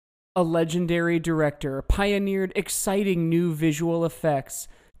a legendary director, pioneered exciting new visual effects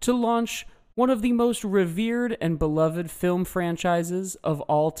to launch one of the most revered and beloved film franchises of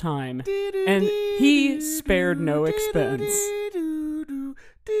all time. And he spared no expense.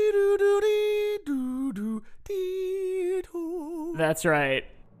 That's right.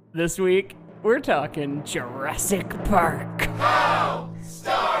 This week, we're talking Jurassic Park. How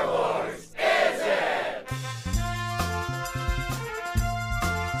Star Wars is it?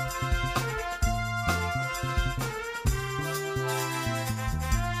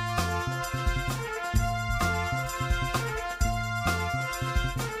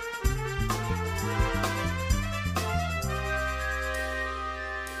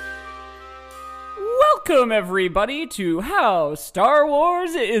 Welcome, everybody, to How Star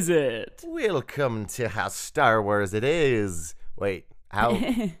Wars Is It? Welcome to How Star Wars It Is. Wait, how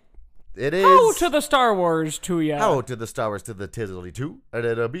it is? How to the Star Wars to ya? How to the Star Wars to the tizzly too?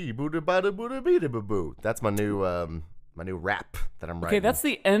 That's my new rap that I'm writing. Okay, that's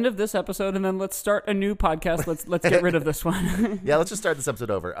the end of this episode, and then let's start a new podcast. Let's get rid of this one. Yeah, let's just start this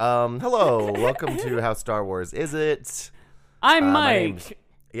episode over. Hello, welcome to How Star Wars Is It? I'm Mike.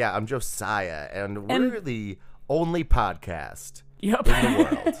 I'm Josiah, and we're the only podcast Yep. in the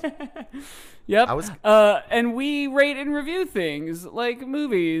world. Yep. And we rate and review things like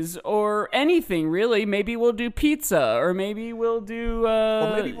movies or anything, really. Maybe we'll do pizza, or maybe we'll do...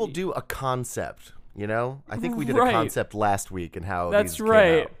 Or maybe we'll do a concept, you know? I think we did a concept last week and how That's these came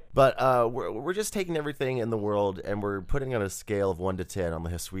right. out. But we're just taking everything in the world and we're putting on a scale of 1 to 10 on the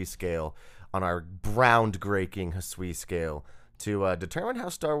Hisui scale, on our groundbreaking Hisui scale, to determine how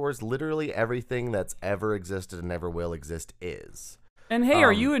Star Wars, literally everything that's ever existed and ever will exist, is. And hey,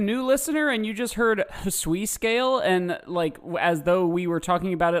 are you a new listener and you just heard Hisui scale and like as though we were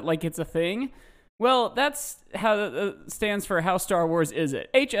talking about it like it's a thing? Well, that's how it stands for How Star Wars Is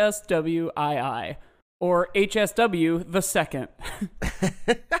It? HSWII, or HSW the second.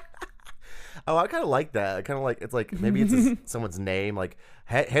 Oh, I kind of like that. I kind of like, it's like, maybe it's someone's name, like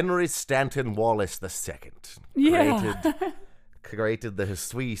Henry Stanton Wallace the second. Yeah. Created the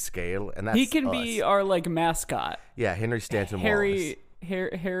Hisui scale, and that's he can us. be our like mascot. Yeah, Henry Stanton Henry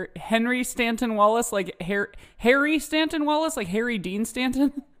Stanton Wallace, like Harry Stanton Wallace, like Harry Dean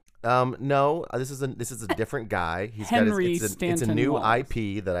Stanton. No, this is a different guy. He's Henry got it's a Stanton new Wallace.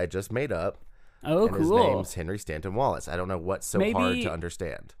 IP that I just made up. Oh, and cool. His name's Henry Stanton Wallace. I don't know what's so hard to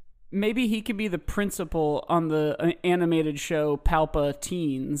understand. Maybe he could be the principal on the animated show Palpa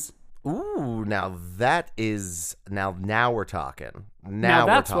Teens. Ooh, now that is now we're talking. Now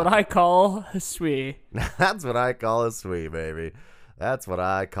that's what I call Hisui. That's what I call Hisui, baby. That's what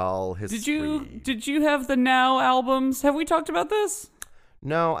I call Hisui. Did you have the Now albums? Have we talked about this?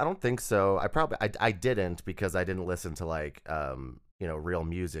 No, I don't think so. I didn't because I didn't listen to like real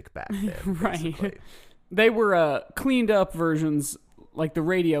music back then. Right. Basically. They were cleaned up versions, like the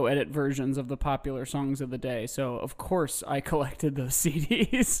radio edit versions of the popular songs of the day. So of course I collected those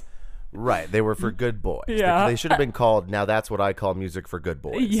CDs. Right, they were for good boys. Yeah. They should have been called, now that's what I call music for good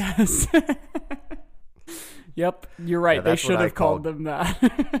boys. Yes. Yep, you're right. Yeah, they should have called them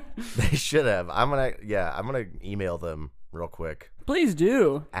that. They should have. I'm gonna email them real quick. Please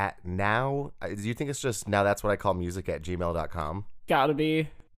do. At now, do you think it's just now that's what I call music at gmail.com? Gotta be.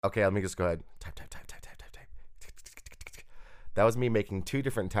 Okay, let me just go ahead. Type. That was me making two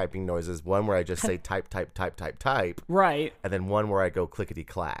different typing noises. One where I just say type. Right. And then one where I go clickety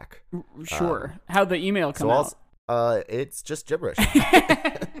clack. Sure. How'd the email come out? It's just gibberish.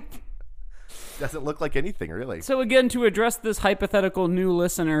 Doesn't look like anything, really. So again, to address this hypothetical new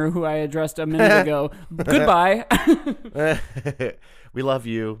listener who I addressed a minute ago, goodbye. We love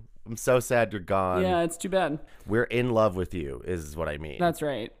you. I'm so sad you're gone. Yeah, it's too bad. We're in love with you, is what I mean. That's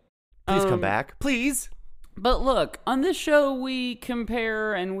right. Please come back. Please. But look, on this show, we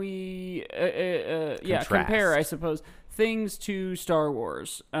compare and we, compare, I suppose, things to Star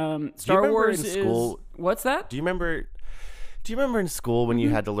Wars. Star Wars is... School, what's that? Do you remember in school when you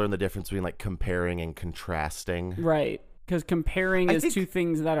had to learn the difference between, like, comparing and contrasting? Right, because comparing is two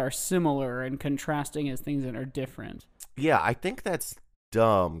things that are similar and contrasting is things that are different. Yeah, I think that's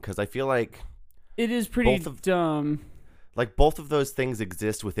dumb, because I feel like... It is pretty dumb. Like, both of those things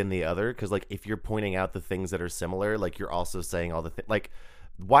exist within the other, because, like, if you're pointing out the things that are similar, like, you're also saying all the things. Like,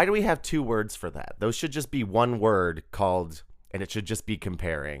 why do we have two words for that? Those should just be one word called, and it should just be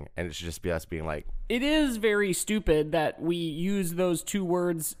comparing, and it should just be us being like... It is very stupid that we use those two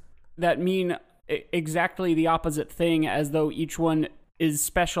words that mean exactly the opposite thing as though each one is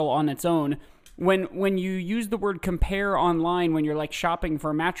special on its own. When you use the word compare online, when you're, like, shopping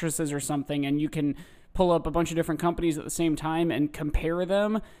for mattresses or something, and you can... pull up a bunch of different companies at the same time and compare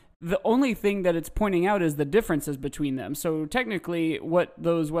them, the only thing that it's pointing out is the differences between them. So technically what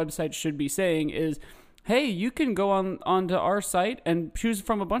those websites should be saying is, hey, you can go onto our site and choose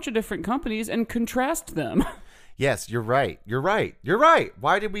from a bunch of different companies and contrast them. Yes, you're right.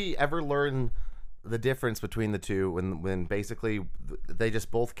 Why did we ever learn the difference between the two when basically they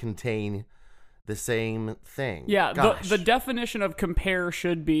just both contain the same thing? Yeah, the definition of compare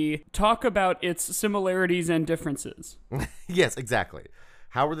should be talk about its similarities and differences. Yes, exactly.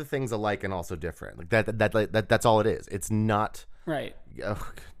 How are the things alike and also different? Like that's all it is. It's not right.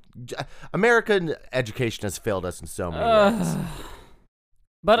 American education has failed us in so many ways.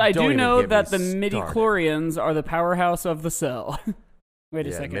 But I do know that the midichlorians are the powerhouse of the cell. Wait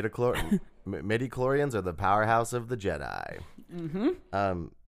a second. Midichlorians are the powerhouse of the Jedi. Mm-hmm.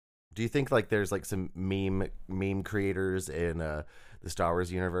 Do you think like there's like some meme creators in the Star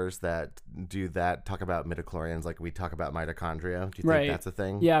Wars universe that do that, talk about midichlorians like we talk about mitochondria? Do you think that's a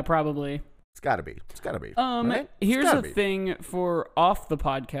thing? Yeah, probably. It's gotta be. Right? Here's a thing for off the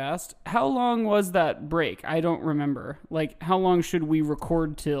podcast. How long was that break? I don't remember. Like, how long should we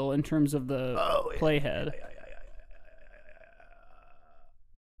record till in terms of the playhead?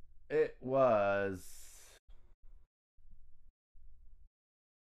 It was...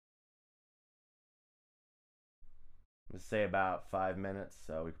 let's say about 5 minutes,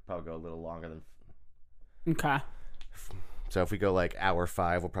 so we could probably go a little longer than... Okay. So if we go like hour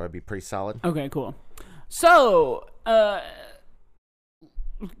 5, we'll probably be pretty solid. Okay, cool. So,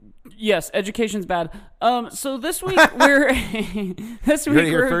 yes, education's bad. So this week we're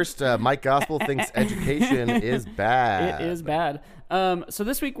Your first Mike Gospel thinks education is bad. It is bad. So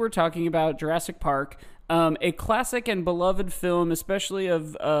this week we're talking about Jurassic Park, a classic and beloved film, especially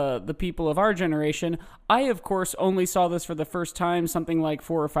of the people of our generation. I, of course, only saw this for the first time something like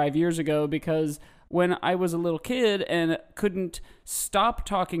 4 or 5 years ago because when I was a little kid and couldn't stop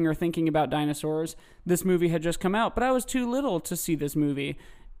talking or thinking about dinosaurs, this movie had just come out. But I was too little to see this movie.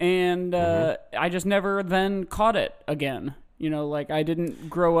 And I just never then caught it again. You know, like I didn't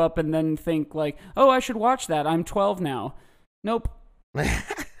grow up and then think like, oh, I should watch that. I'm 12 now. Nope.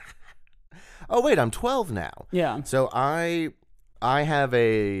 Oh, wait, I'm 12 now. Yeah. So I have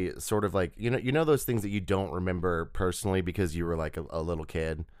a sort of like, you know those things that you don't remember personally because you were like a little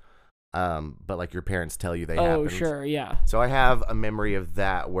kid, but like your parents tell you they happened. Oh, sure, yeah. So I have a memory of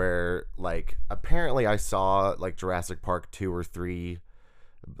that where like apparently I saw like Jurassic Park 2 or 3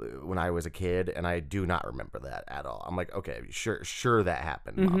 when I was a kid, and I do not remember that at all. I'm like, okay, sure that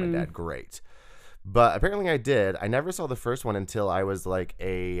happened, Mom and Dad, great. But apparently I did. I never saw the first one until I was like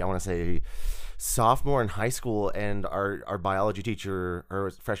I want to say sophomore in high school, and our biology teacher,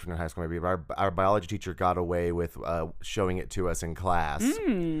 or freshman in high school maybe, but our biology teacher got away with showing it to us in class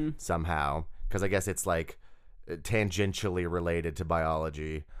somehow, because I guess it's like tangentially related to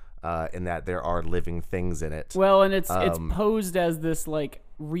biology in that there are living things in it. Well, and it's posed as this like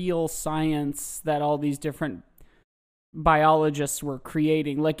real science that all these different biologists were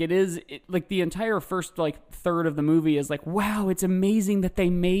creating. Like like the entire first like third of the movie is like, wow, it's amazing that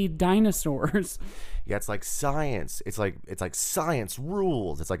they made dinosaurs. Yeah, it's like science. It's like science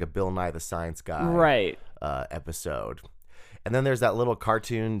rules. It's like a Bill Nye the Science Guy right episode. And then there's that little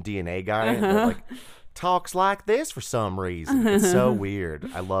cartoon DNA guy that like talks like this for some reason. It's so weird.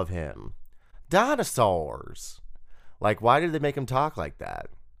 I love him. Dinosaurs. Like, why did they make him talk like that?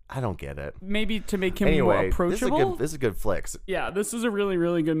 I don't get it. Maybe to make him more approachable. This is a good flick. Yeah, this is a really,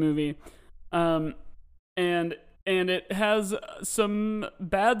 really good movie. And it has some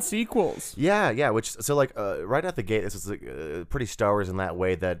bad sequels. Yeah. Which so like right out the gate, this is pretty Star Wars in that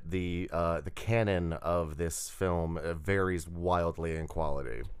way that the canon of this film varies wildly in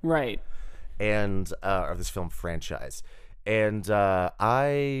quality. Right. And of this film franchise. And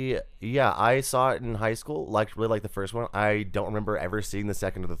I saw it in high school, really liked the first one. I don't remember ever seeing the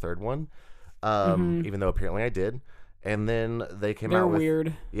second or the third one, even though apparently I did. And then they came out with... They're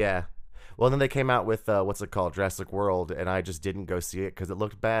weird. Yeah. Well, then they came out with, what's it called, Jurassic World, and I just didn't go see it because it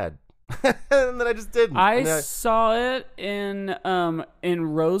looked bad. And then I just didn't. I saw it in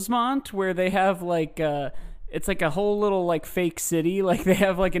Rosemont, where they have like... it's like a whole little like fake city. Like they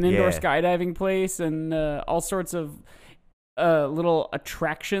have like an indoor skydiving place and all sorts of... little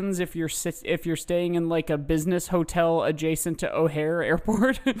attractions if you're staying in like a business hotel adjacent to O'Hare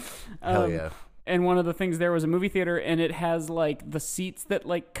Airport. Hell yeah. And one of the things there was a movie theater, and it has like the seats that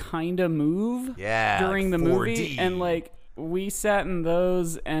like kind of move during like the 4D. movie, and like we sat in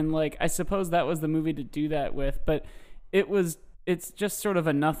those, and like I suppose that was the movie to do that with, but it was it's just sort of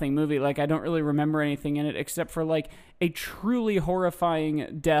a nothing movie. Like, I don't really remember anything in it except for like a truly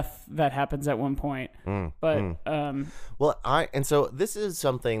horrifying death that happens at one point. So this is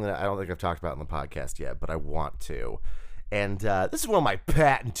something that I don't think I've talked about in the podcast yet, but I want to. And this is one of my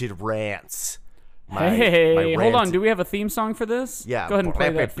patented rants. My hold on. Do we have a theme song for this? Yeah. Go ahead and play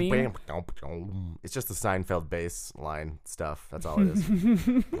that theme. It's just the Seinfeld bass line stuff. That's all it is.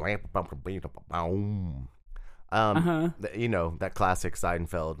 You know, that classic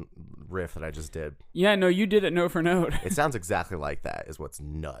Seinfeld riff that I just did. Yeah, no, you did it note for note. It sounds exactly like that, is what's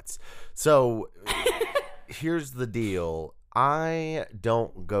nuts. So here's the deal. I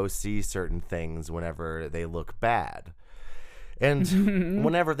don't go see certain things whenever they look bad. And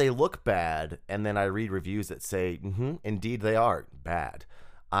whenever they look bad, and then I read reviews that say, indeed they are bad,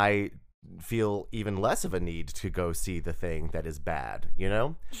 I feel even less of a need to go see the thing that is bad, you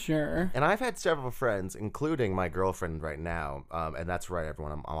know? Sure. And I've had several friends, including my girlfriend right now, and that's right,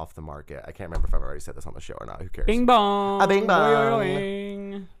 everyone, I'm off the market. I can't remember if I've already said this on the show or not. Who cares? Bing bong. A bing bong.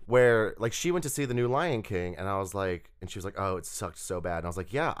 Boing. Where, like, she went to see the new Lion King, and I was like, and she was like, oh, it sucked so bad. And I was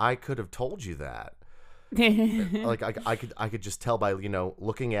like, yeah, I could have told you that. Like, I could just tell by, you know,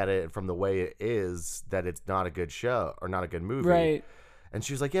 looking at it from the way it is that it's not a good show or not a good movie. Right. And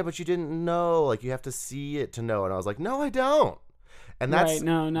she was like, yeah, but you didn't know. Like, you have to see it to know. And I was like, no, I don't. And that's right.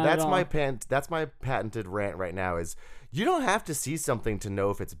 No, not that's at all. That's my patented rant right now is you don't have to see something to know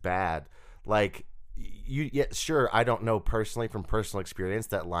if it's bad. Like, sure, I don't know personally from personal experience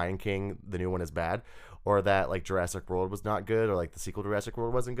that Lion King, the new one, is bad, or that, like, Jurassic World was not good, or, like, the sequel to Jurassic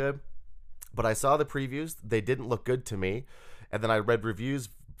World wasn't good. But I saw the previews. They didn't look good to me. And then I read reviews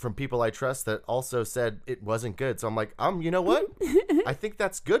from people I trust that also said it wasn't good. So I'm like, you know what? I think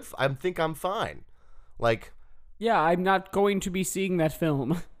that's good. I think I'm fine. Like, yeah, I'm not going to be seeing that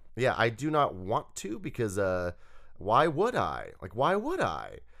film. Yeah, I do not want to because why would I? Like, why would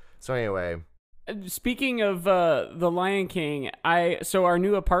I? So anyway. Speaking of the Lion King, so our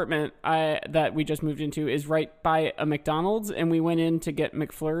new apartment that we just moved into is right by a McDonald's, and we went in to get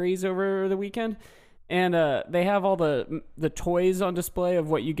McFlurries over the weekend, and they have all the toys on display of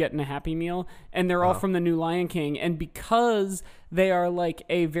what you get in a Happy Meal, and they're all from the new Lion King, and because they are like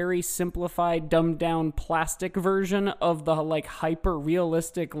a very simplified, dumbed down plastic version of the like hyper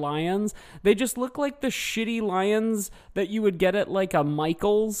realistic lions, they just look like the shitty lions that you would get at like a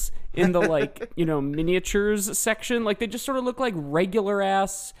Michael's in the like, you know, miniatures section. Like, they just sort of look like regular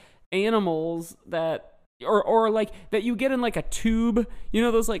ass animals that or like that you get in like a tube, you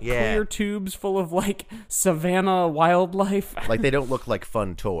know, those like clear tubes full of like savanna wildlife. Like, they don't look like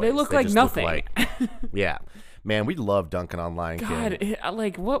fun toys. They look like nothing. Yeah. Man, we love dunking on Lion King. God,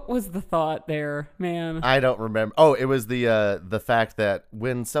 like, what was the thought there, man? I don't remember. Oh, it was the fact that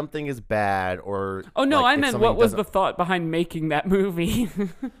when something is bad or... Oh, no, like, I meant what was the thought behind making that movie?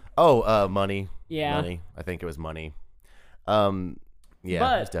 Money. Yeah. Money. I think it was money.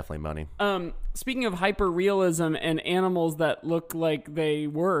 Yeah, it's definitely money. Speaking of hyper-realism and animals that look like they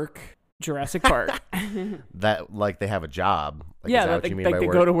work... Jurassic Park. That, like, they have a job. Like, yeah, that they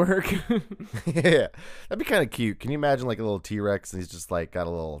go to work. Yeah, that'd be kind of cute. Can you imagine, like, a little T-Rex and he's just, like, got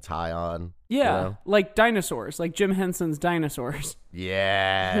a little tie on? Yeah, you know? Like dinosaurs, like Jim Henson's Dinosaurs.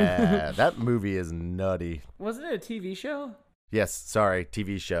 Yeah, that movie is nutty. Wasn't it a TV show? Yes, sorry,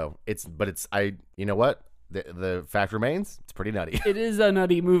 TV show. You know what? The fact remains, it's pretty nutty. It is a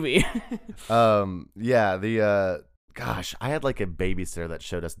nutty movie. Gosh, I had like a babysitter that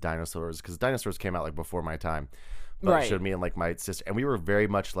showed us dinosaurs because dinosaurs came out like before my time. But right. Showed me and like my sister, and we were very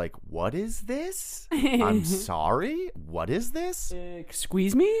much like, "What is this? I'm sorry, what is this?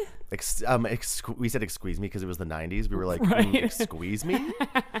 Squeeze me?" We said "excuse me" because it was the '90s. We were like, right. "Excuse me."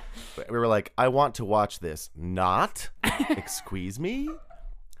 We were like, "I want to watch this." Not excuse me.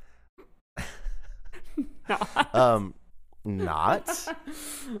 Not.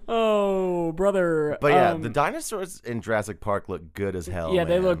 Oh, brother. But yeah, the dinosaurs in Jurassic Park look good as hell. Yeah, man.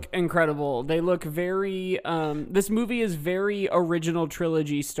 They look incredible. They look very this movie is very original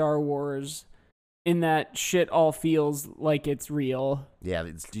trilogy Star Wars in that shit all feels like it's real. Yeah,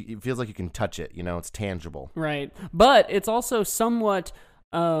 it feels like you can touch it, you know, it's tangible. Right. But it's also somewhat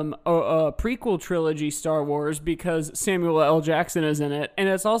a prequel trilogy Star Wars because Samuel L. Jackson is in it, and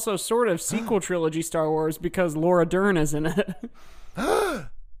it's also sort of sequel trilogy Star Wars because Laura Dern is in it.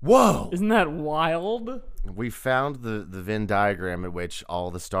 Whoa! Isn't that wild? We found the Venn diagram at which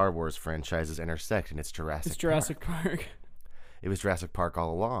all the Star Wars franchises intersect, and it's Jurassic Park. It was Jurassic Park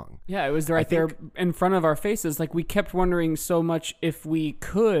all along. Yeah, it was right there in front of our faces. Like, we kept wondering so much if we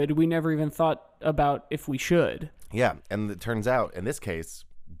could, we never even thought about if we should. Yeah, and it turns out, in this case,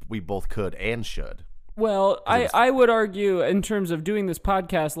 we both could and should. Well, I would argue in terms of doing this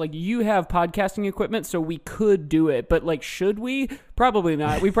podcast, like you have podcasting equipment, so we could do it. But like, should we? Probably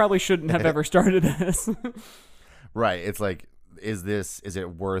not. We probably shouldn't have ever started this. Right. It's like, is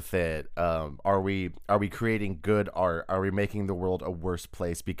it worth it? Are we creating good art? Are we making the world a worse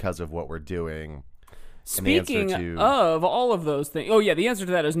place because of what we're doing? Speaking of all of those things, oh yeah, the answer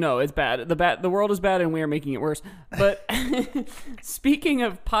to that is no. It's bad. The world is bad, and we are making it worse. But speaking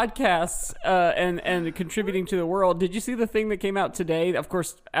of podcasts and contributing to the world, did you see the thing that came out today? Of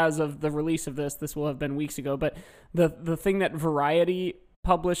course, as of the release of this will have been weeks ago. But the thing that Variety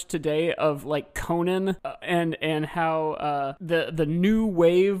published today of like Conan and how the new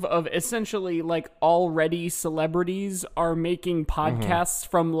wave of essentially like already celebrities are making podcasts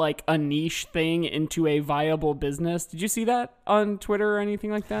from like a niche thing into a viable business. Did you see that on Twitter or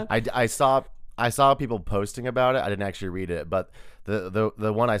anything like that? I saw people posting about it. I didn't actually read it, but the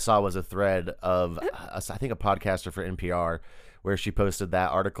one I saw was a thread of I think a podcaster for NPR where she posted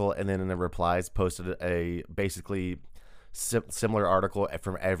that article, and then in the replies posted a basically similar article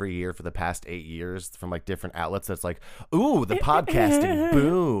from every year for the past 8 years from like different outlets. That's like, ooh, the podcasting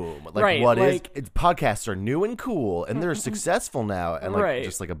boom. Like, right, what like, is podcasts are new and cool and they're successful now, and like right.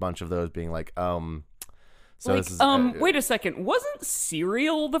 just like a bunch of those being like so like, this is wait a second, wasn't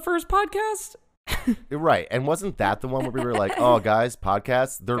Serial the first podcast? Right, and wasn't that the one where we were like, oh guys,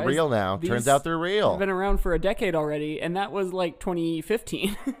 podcasts, they're real now. Turns out they're real. They've been around for a decade already, and that was like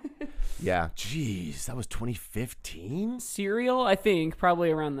 2015. Yeah, jeez, that was 2015. Serial, I think, probably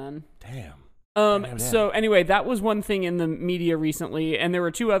around then. Damn. So anyway, that was one thing in the media recently, and there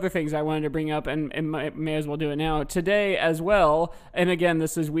were two other things I wanted to bring up, and may as well do it now. Today as well, and again,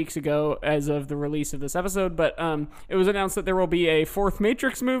 this is weeks ago as of the release of this episode, but it was announced that there will be a fourth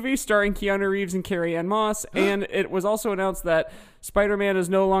Matrix movie starring Keanu Reeves and Carrie-Anne Moss, and it was also announced that Spider-Man is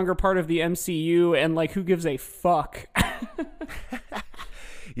no longer part of the MCU, and like, who gives a fuck?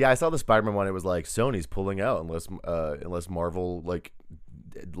 Yeah, I saw the Spider-Man one. It was like, Sony's pulling out unless Marvel like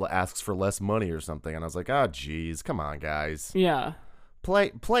asks for less money or something, and I was like, oh geez, come on guys, Yeah.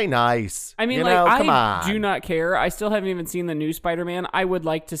 play nice. I mean, you like, know? Come I on. do not care. I still haven't even seen the new Spider-Man. I would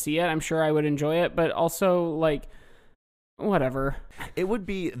like to see it. I'm sure I would enjoy it, but also like, whatever. It would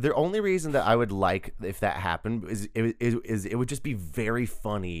be the only reason that I would like if that happened is it would just be very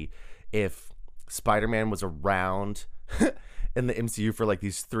funny if Spider-Man was around in the MCU for like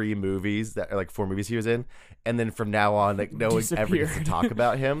these 3 movies that are like 4 movies he was in, and then from now on like no one ever gets to talk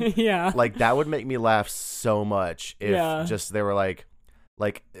about him. Yeah, like that would make me laugh so much if just they were like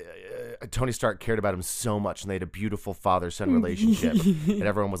Tony Stark cared about him so much and they had a beautiful father-son relationship and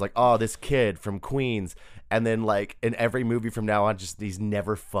everyone was like, oh, this kid from Queens, and then like in every movie from now on just he's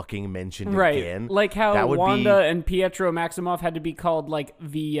never fucking mentioned again. Like how Wanda and Pietro Maximoff had to be called like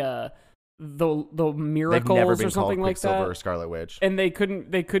the miracles or something like that, or Scarlet Witch, and they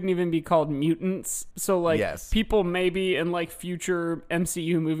couldn't even be called mutants. So like, people maybe in like future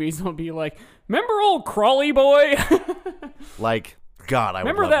MCU movies will be like, remember old Crawly boy? Like, God, I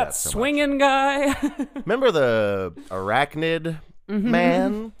remember would love that so swinging guy. Remember the arachnid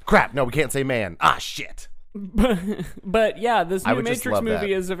man? Crap, no, we can't say man. Ah, shit. But yeah, this new Matrix movie that.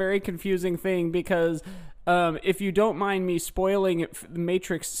 is a very confusing thing because if you don't mind me spoiling the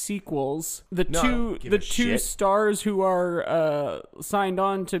Matrix sequels, the two stars who are signed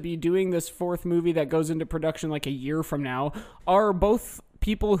on to be doing this fourth movie that goes into production like a year from now are both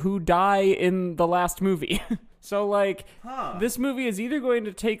people who die in the last movie. So, like, this movie is either going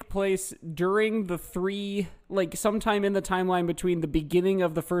to take place during the 3, like, sometime in the timeline between the beginning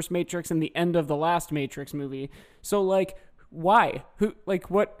of the first Matrix and the end of the last Matrix movie. So, like, why? Who,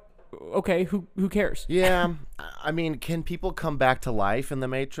 like, what? Okay, who cares? Yeah, I mean, can people come back to life in the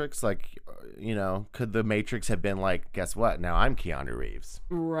Matrix? Like, you know, could the Matrix have been like, guess what? Now I'm Keanu Reeves.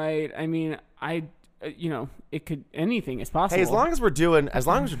 Right. I mean, it could, anything is possible. Hey, as long as we're doing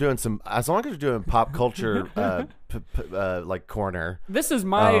pop culture, like corner. This is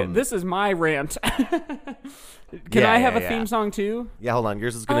my rant. Can I have a theme song too? Yeah, hold on.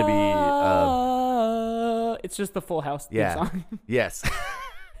 Yours is gonna be. It's just the Full House theme song. Yes.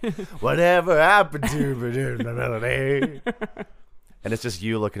 Whatever happened to the melody? And it's just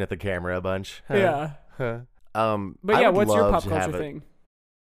you looking at the camera a bunch. Yeah. But yeah, what's your pop culture thing?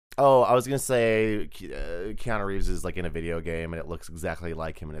 Oh, I was going to say Keanu Reeves is like in a video game and it looks exactly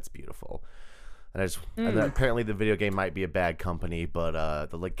like him and it's beautiful. And and apparently the video game might be a bad company, but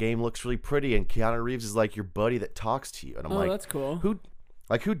the game looks really pretty and Keanu Reeves is like your buddy that talks to you. And I'm like, that's cool. Who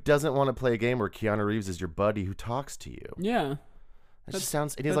doesn't want to play a game where Keanu Reeves is your buddy who talks to you? Yeah. It just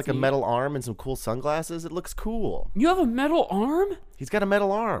sounds, and he has like a metal arm and some cool sunglasses. It looks cool. You have a metal arm? He's got a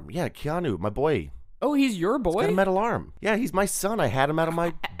metal arm. Yeah, Keanu, my boy. Oh, he's your He's got boy? a metal arm. Yeah, he's my son. I had him out of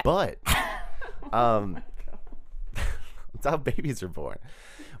my butt. That's how babies are born.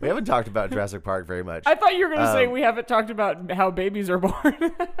 We haven't talked about Jurassic Park very much. I thought you were going to say we haven't talked about how babies are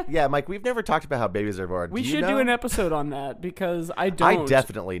born. Yeah, Mike, we've never talked about how babies are born. We Do you should know? do an episode on that because I don't. I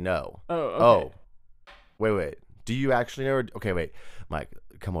definitely know. Oh, okay. Wait. Do you actually know? Okay, wait. Mike,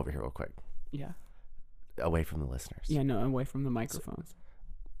 come over here real quick. Yeah. Away from the listeners. Yeah, no, away from the microphones.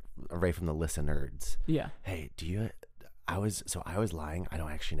 Away from the listeners. Yeah. Hey, do you... I was lying. I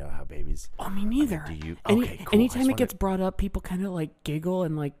don't actually know how babies... Oh, me neither. Do you... Any, Okay, cool. Anytime it gets brought up, people kind of like giggle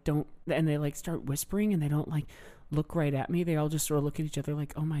and like don't... And they like start whispering and they don't like look right at me. They all just sort of look at each other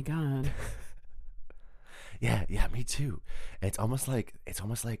like, oh my God. Yeah, me too. It's almost like it's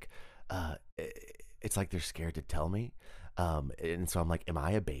like they're scared to tell me. And so I'm like, am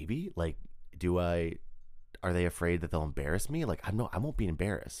I a baby? Like, are they afraid that they'll embarrass me? Like, I won't be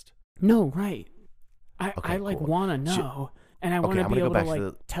embarrassed. No, right. Okay, I like cool. want to know, and I want to I'm be gonna able go to back like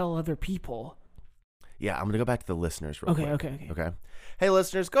to tell other people. Yeah, I'm going to go back to the listeners real quick. Okay. Hey,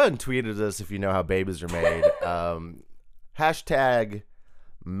 listeners, go ahead and tweet at us if you know how babies are made. Hashtag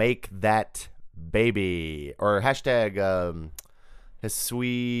make that baby. Or hashtag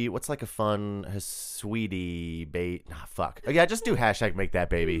what's like a fun sweetie bait. Nah, fuck. Yeah, just do hashtag make that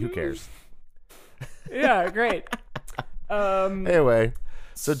baby. Who cares? Yeah, great. Anyway.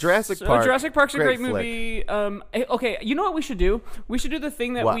 So Jurassic Park. Jurassic Park's a great flick. movie. Okay, you know what we should do? We should do the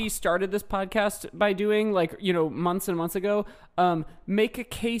thing that What? we started this podcast by doing, like, months and months ago. Make a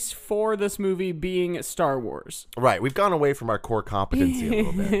case for this movie being Star Wars. Right. We've gone away from our core competency a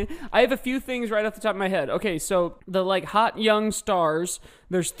little bit. I have a few things right off the top of my head. Okay, so the like hot young stars,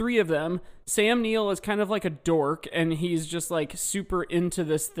 there's 3 of them. Sam Neill is kind of like a dork, and he's just like super into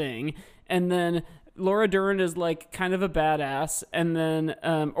this thing. And then Laura Dern is like kind of a badass, and then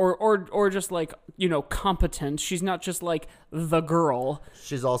or just like competent. She's not just like the girl.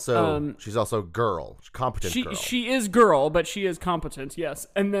 She's also girl, competent girl. She is girl, but she is competent. Yes,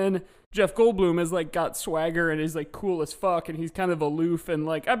 and then Jeff Goldblum is like got swagger and is like cool as fuck, and he's kind of aloof and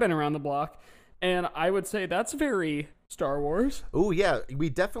like I've been around the block, and I would say that's very Star Wars. Oh yeah, we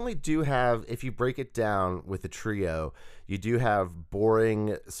definitely do have. If you break it down with the trio, you do have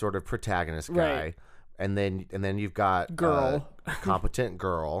boring sort of protagonist guy, Right. and then you've got Girl. competent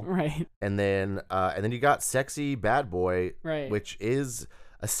girl, Right. and then you got sexy bad boy, Right. which is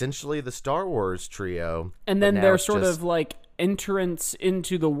essentially the Star Wars trio. And but then now their it's sort just- of like entrance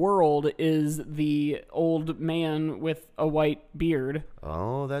into the world is the old man with a white beard.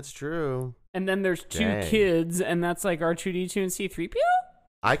 Oh, that's true. And then there's 2 Dang. kids, and that's like R2-D2 and C-3PO.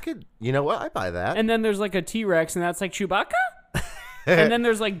 I could, you know what? I buy that. And then there's like a T-Rex, and that's like Chewbacca. And then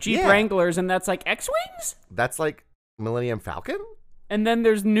there's like Jeep Yeah. Wranglers, and that's like X-Wings. That's like Millennium Falcon. And then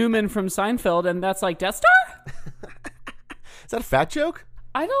there's Newman from Seinfeld, and that's like Death Star. Is that a fat joke?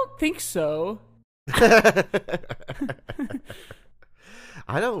 I don't think so.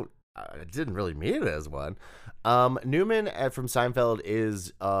 I didn't really mean it as one. Newman from Seinfeld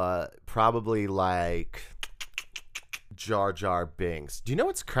is probably like Jar Jar Binks. Do you know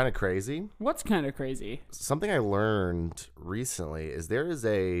what's kind of crazy? What's kind of crazy? Something I learned recently is there is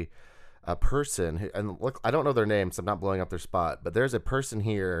a person who, and look, I don't know their name, so I'm not blowing up their spot, but there's a person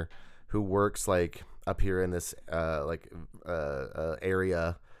here who works like up here in this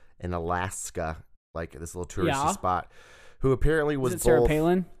area in Alaska, like this little touristy Yeah. spot, who apparently was Is it Sarah both.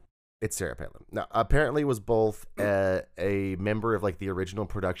 Palin? It's Sarah Palin. No, apparently was both a member of like the original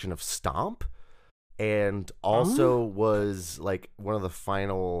production of Stomp, and also was like one of the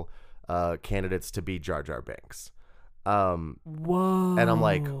final candidates to be Jar Jar Binks. Whoa. And I'm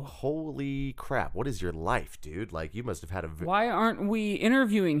like, holy crap! What is your life, dude? Like, you must have had a. Why aren't we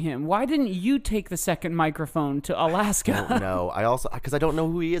interviewing him? Why didn't you take the second microphone to Alaska? No, I also because I don't know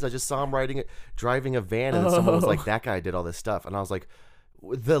who he is. I just saw him driving a van, and then someone was like, "That guy did all this stuff," and I was like,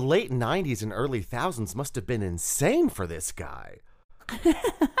 "The late '90s and early 2000s must have been insane for this guy."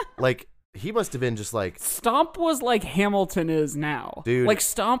 Like, he must have been just like Stomp was like Hamilton is now. Dude. Like,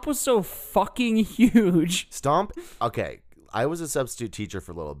 Stomp was so fucking huge. Stomp. Okay, I was a substitute teacher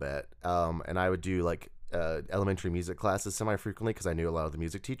for a little bit, and I would do like elementary music classes semi-frequently because I knew a lot of the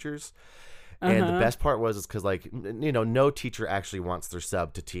music teachers. And the best part was because, like, no teacher actually wants their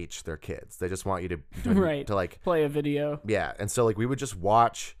sub to teach their kids. They just want you to Right. to like Play a video. yeah. And so like we would just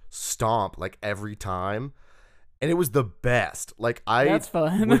watch Stomp like every time, and it was the best. Like I That's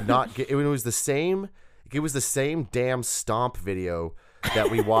fun. would not get it was the same. It was the same damn Stomp video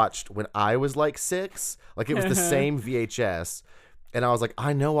that we watched when I was like 6. Like it was the same VHS. And I was like,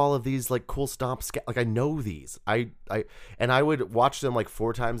 I know all of these like cool like I know these. And I would watch them like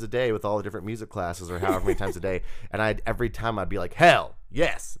 4 times a day with all the different music classes or however many times a day. And every time I'd be like, hell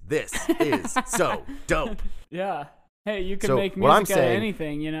yes, this is so dope. Yeah. Hey, you can So make what I'm music out of saying-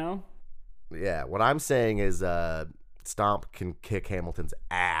 anything, you know? Yeah, what I'm saying is Stomp can kick Hamilton's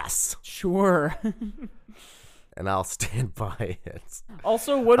ass, Sure. and I'll stand by it.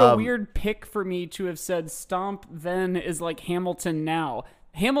 Also, what a weird pick for me to have said Stomp then is like Hamilton now.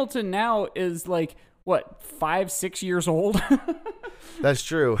 Hamilton now is like, what, 5-6 years old? That's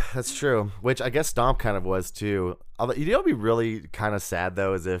true. That's true. Which I guess Stomp kind of was too. Although, you know what'd be really kind of sad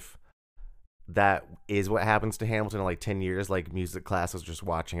though is if that is what happens to Hamilton in like 10 years. Like music class is just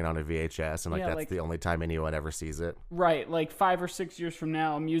watching it on a VHS, and like Yeah, that's like- the only time anyone ever sees it. Right, like 5 or 6 years from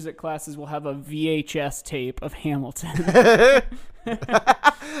now, music classes will have a VHS tape of Hamilton.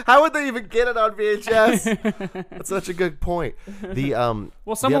 How would they even get it on VHS? That's such a good point. The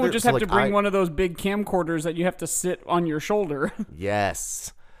Well, someone would just have to bring one. one of those big camcorders that you have to sit on your shoulder.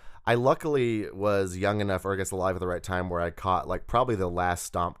 Yes. I luckily was young enough, or I guess alive at the right time, where I caught like probably the last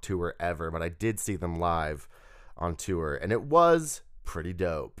Stomp tour ever, but I did see them live on tour, and it was pretty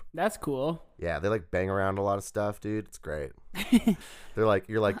dope. That's cool. Yeah, they like bang around a lot of stuff, dude. It's great. They're like,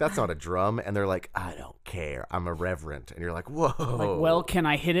 you're like, that's not a drum, and they're like, I don't care, I'm irreverent, and you're like, whoa. Like, well, can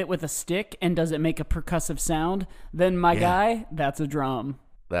I hit it with a stick, and does it make a percussive sound? Then, my guy, that's a drum.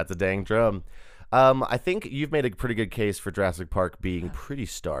 That's a dang drum. I think you've made a pretty good case for Jurassic Park being pretty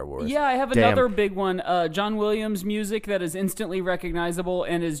Star Wars. Yeah, I have Damn. another big one. John Williams music that is instantly recognizable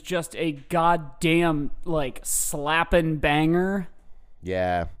and is just a goddamn, like, slapping banger.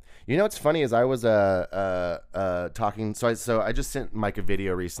 Yeah. You know what's funny is I was talking. So I just sent Mike a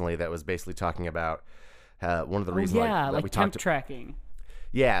video recently that was basically talking about one of the reasons that we temp talked. tracking.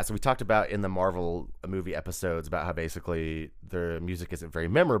 Yeah, so we talked about in the Marvel movie episodes about how basically the music isn't very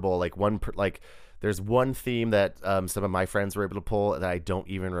memorable. Like there's one theme that some of my friends were able to pull that I don't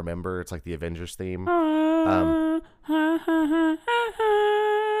even remember. It's like the Avengers theme.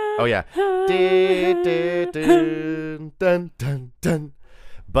 Oh yeah. Dun, dun, dun.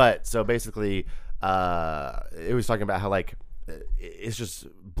 But so basically, it was talking about how like it's just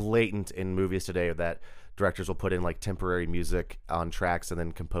blatant in movies today that directors will put in like temporary music on tracks, and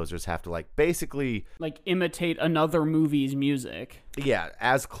then composers have to like basically Like, imitate another movie's music.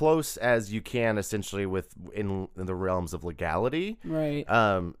 as close as you can, essentially in the realms of legality. Right.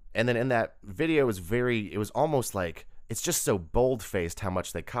 And then in that video it was almost like it's just so bold-faced how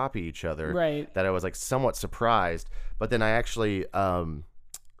much they copy each other, Right. that I was like somewhat surprised. But then I actually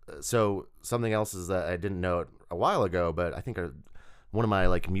so something else is that I didn't know it a while ago, but I think one of my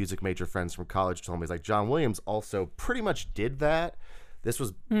like music major friends from college told me, is like John Williams also pretty much did that. This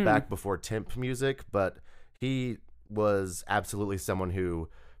was back before temp music, but he was absolutely someone who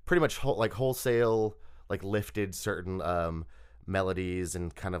pretty much wholesale like lifted certain melodies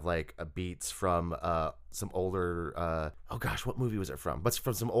and kind of like beats from some older oh gosh, what movie was it from? But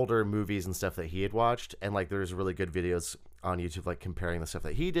from some older movies and stuff that he had watched, and like there's really good videos on YouTube like comparing the stuff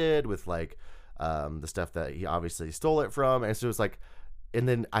that he did with like the stuff that he obviously stole it from. And so it was like, and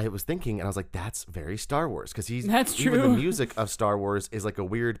then I was thinking, and I was like, that's very Star Wars, because That's even true. the music of Star Wars is like a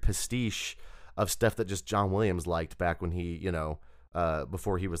weird pastiche of stuff that just John Williams liked back when he,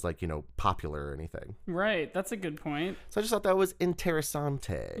 before he was like, popular or anything. Right. That's a good point. So I just thought that was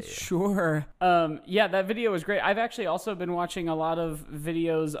interessante. Sure. Yeah, that video was great. I've actually also been watching a lot of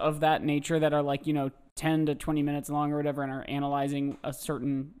videos of that nature that are like, 10 to 20 minutes long or whatever, and are analyzing a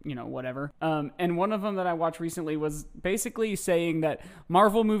certain, whatever. And one of them that I watched recently was basically saying that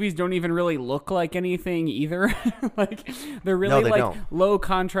Marvel movies don't even really look like anything either. Like, they're really No, they like don't. low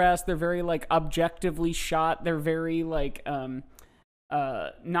contrast. They're very like objectively shot. They're very like,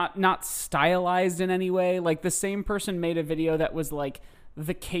 not stylized in any way. Like, the same person made a video that was like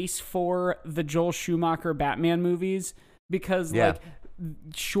the case for the Joel Schumacher Batman movies, because Yeah. like,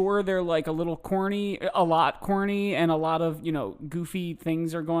 sure, they're like a lot corny, and a lot of goofy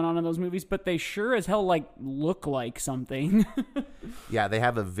things are going on in those movies, but they sure as hell like look like something. Yeah, they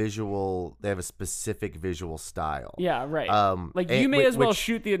have a specific visual style. Yeah, right. Like, and- you may as well which-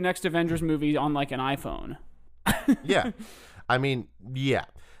 shoot the next Avengers movie on like an iPhone. Yeah, I mean, yeah.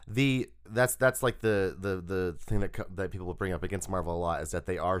 That's like the thing that people will bring up against Marvel a lot, is that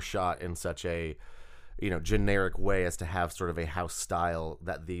they are shot in such a generic way as to have sort of a house style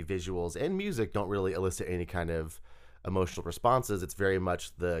that the visuals and music don't really elicit any kind of emotional responses. It's very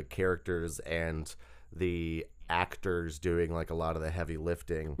much the characters and the actors doing like a lot of the heavy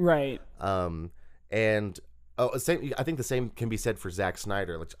lifting. Right. And Oh, same. I think the same can be said for Zack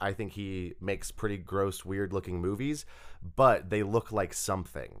Snyder, which I think he makes pretty gross, weird-looking movies, but they look like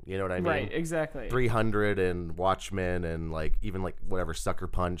something. You know what I mean? Right, exactly. 300 and Watchmen and even whatever Sucker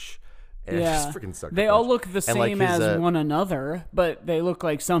Punch. And Yeah, just freaking Sucker they Punch. all look the And, same as one another, but they look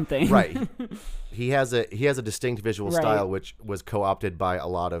like something. Right. He has a distinct visual Right. style, which was co-opted by a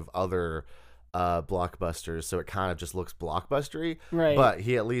lot of other blockbusters, so it kind of just looks blockbustery. Right. But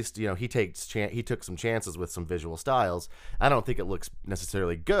he at least, he took some chances with some visual styles. I don't think it looks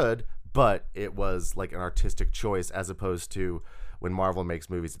necessarily good, but it was like an artistic choice, as opposed to when Marvel makes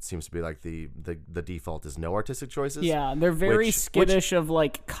movies, it seems to be like the default is no artistic choices. Yeah, they're very skittish of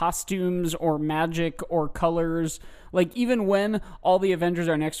like costumes or magic or colors. Like even when all the Avengers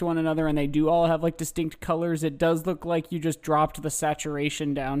are next to one another and they do all have like distinct colors, it does look like you just dropped the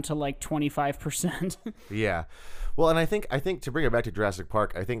saturation down to like 25%. Yeah. Well, and I think to bring it back to Jurassic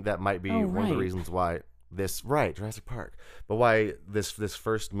Park, I think that might be one of the right. reasons why Jurassic Park, but why this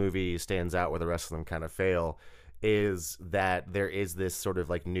first movie stands out where the rest of them kind of fail, is that there is this sort of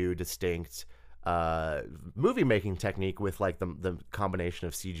like new distinct movie making technique with like the combination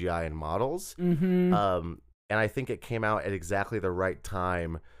of CGI and models. Mm-hmm. And I think it came out at exactly the right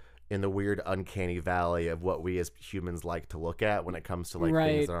time in the weird uncanny valley of what we as humans like to look at when it comes to like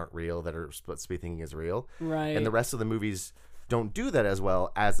Right. things that aren't real, that are supposed to be thinking is real. Right. And the rest of the movies don't do that as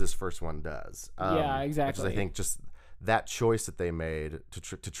well as this first one does. Yeah, exactly. Which is, I think, just that choice that they made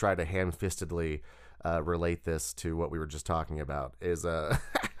to try to ham-fistedly relate this to what we were just talking about is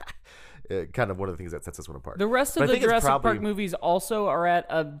kind of one of the things that sets this one apart. The rest But of I the think it's Jurassic probably- Park movies also are at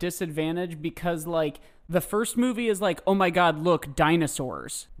a disadvantage because, like, the first movie is like, oh my god, look,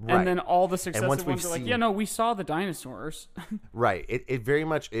 dinosaurs. Right. And then all the once successive we've ones are like, seen- yeah, no, we saw the dinosaurs. Right. It very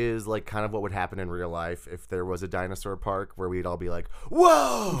much is like kind of what would happen in real life if there was a dinosaur park where we'd all be like,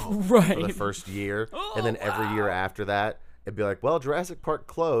 whoa! Right. For the first year. And then every year after that, it'd be like, well, Jurassic Park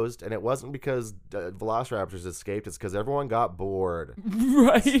closed, and it wasn't because velociraptors escaped. It's because everyone got bored.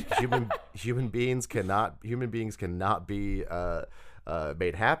 Right. Human beings cannot be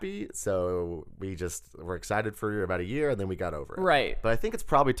made happy, so we're excited for about a year, and then we got over it. Right. But I think it's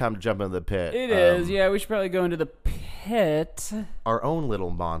probably time to jump into the pit. It is. Yeah, we should probably go into the pit. Our own little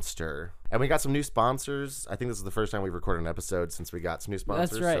monster. And we got some new sponsors. I think this is the first time we've recorded an episode since we got some new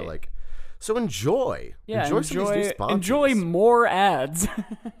sponsors. That's right. So enjoy. Yeah, enjoy some of these new sponsors. enjoy more ads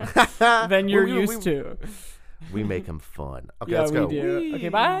than you're We- used to. We make them fun. Okay, Yeah, let's go. we do. Whee! Okay,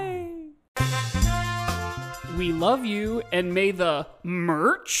 bye. We love you, and may the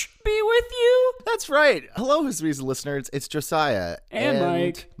merch be with you. That's right. Hello, Hisweezy listeners. It's Josiah And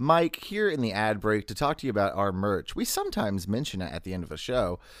Mike. Mike here in the ad break to talk to you about our merch. We sometimes mention it at the end of a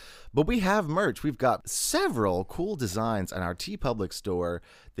show, but we have merch. We've got several cool designs on our TeePublic store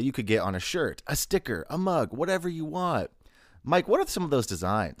that you could get on a shirt, a sticker, a mug, whatever you want. Mike, what are some of those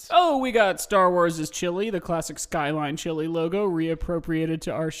designs? Oh, we got Star Wars' chili, the classic Skyline chili logo, reappropriated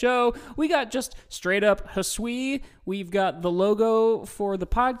to our show. We got just straight up Hiswee. We've got the logo for the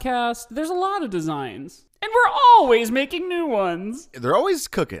podcast. There's a lot of designs. And we're always making new ones. They're always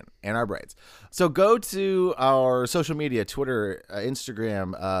cooking in our brains. So go to our social media, Twitter,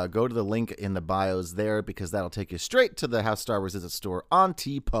 Instagram, go to the link in the bios there because that'll take you straight to the How Star Wars Is It store on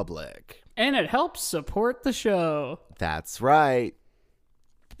TeePublic. And it helps support the show. That's right.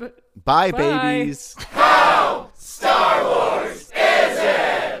 But Bye, Bye. babies. How Star Wars is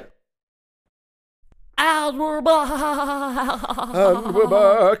it? as we're back. And we're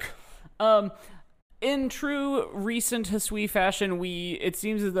back. In true recent Hiswee fashion, it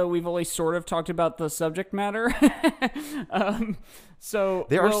seems as though we've only sort of talked about the subject matter. So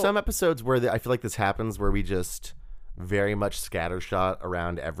There are some episodes where I feel like this happens where we just very much scattershot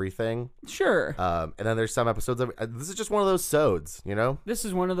around everything. Sure. And then there's some episodes of this is just one of those sods, you know? This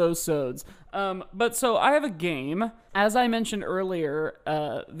is one of those sods. But so I have a game. As I mentioned earlier,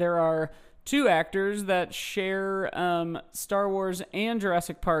 there are two actors that share Star Wars and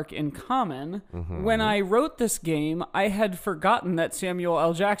Jurassic Park in common. Mm-hmm. When I wrote this game, I had forgotten that Samuel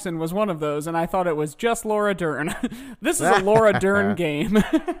L. Jackson was one of those, and I thought it was just Laura Dern. This is a Laura Dern game.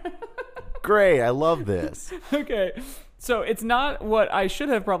 Great, I love this. Okay. So it's not what I should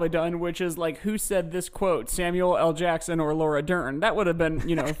have probably done, which is like, who said this quote, Samuel L. Jackson or Laura Dern? That would have been,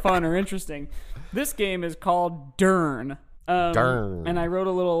 fun or interesting. This game is called Dern. Dern. And I wrote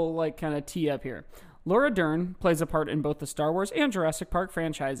a little, kind of tee up here. Laura Dern plays a part in both the Star Wars and Jurassic Park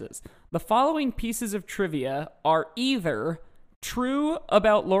franchises. The following pieces of trivia are either true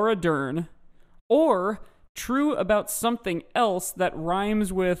about Laura Dern or true about something else that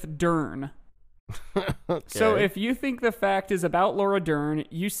rhymes with Dern. Okay. So if you think the fact is about Laura Dern,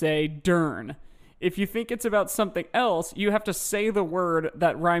 you say Dern. If you think it's about something else, you have to say the word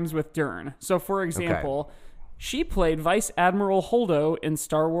that rhymes with Dern. So, for example, she played Vice Admiral Holdo in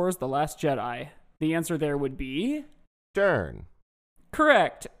Star Wars The Last Jedi. The answer there would be... Dern.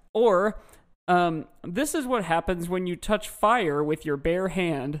 Correct. Or, this is what happens when you touch fire with your bare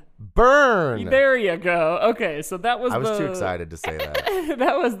hand. Burn. There you go. Okay, so that was I was too excited to say that.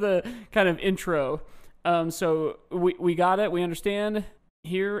 that was the kind of intro. So we got it. We understand.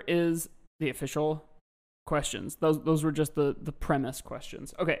 Here is the official questions. Those were just the premise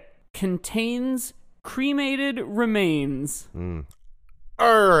questions. Okay. Contains cremated remains.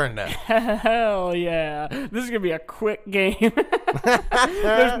 Earn. Hell yeah. This is going to be a quick game.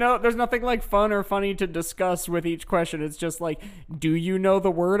 There's nothing like fun or funny to discuss with each question. It's just like, do you know the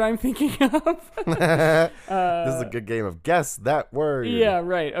word I'm thinking of? This is a good game of guess that word. Yeah,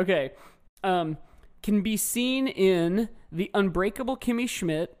 right. Okay. Can be seen in The Unbreakable Kimmy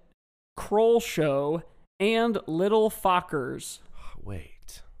Schmidt, Kroll Show, and Little Fockers.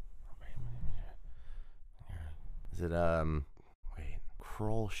 Wait. Is it,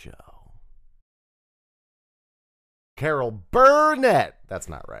 Kroll Show? Carol Burnett. That's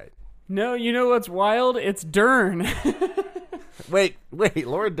not right. No, you know what's wild? It's Dern. Wait,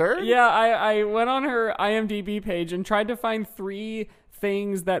 Laura Dern? Yeah, I went on her IMDb page and tried to find 3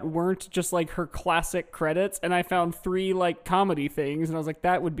 things that weren't just like her classic credits, and I found 3 like comedy things, and I was like,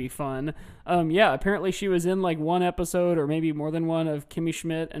 that would be fun. Yeah, apparently she was in like 1 episode or maybe more than 1 of Kimmy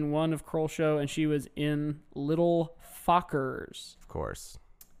Schmidt and 1 of Kroll Show, and she was in Little Fockers. Of course.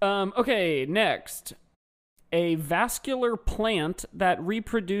 Okay, next. A vascular plant that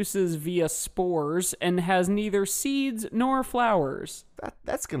reproduces via spores and has neither seeds nor flowers.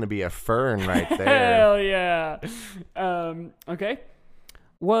 That's going to be a fern right there. Hell yeah. Okay.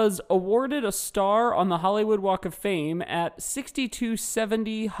 Was awarded a star on the Hollywood Walk of Fame at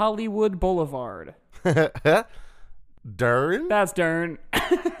 6270 Hollywood Boulevard. Dern? That's Dern.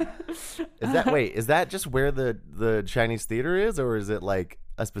 Is that just where the Chinese theater is, or is it like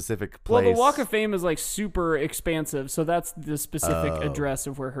a specific place? Well, the Walk of Fame is like super expansive, so that's the specific address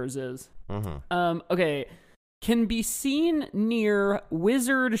of where hers is. Okay. Can be seen near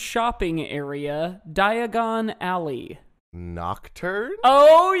Wizard Shopping Area, Diagon Alley. Nocturne?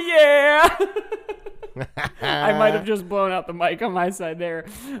 Oh, yeah! I might have just blown out the mic on my side there.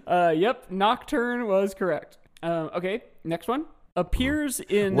 Yep, Nocturne was correct. Okay, next one. Appears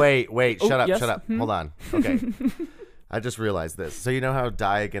in... Wait, shut up. Hold on. Okay. I just realized this. So you know how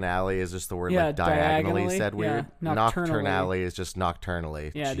Diagon Alley is just the word like diagonally said weird? Yeah, Nocturnally is just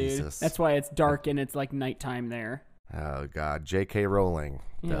nocturnally. Yeah, Jesus. dude. That's why it's dark and it's like nighttime there. Oh, God. J.K. Rowling.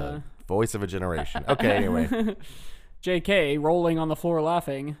 Yeah. The voice of a generation. Okay, anyway. J.K. rolling on the floor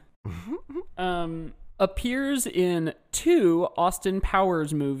laughing. Appears in 2 Austin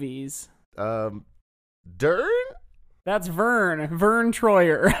Powers movies. Dern? That's Vern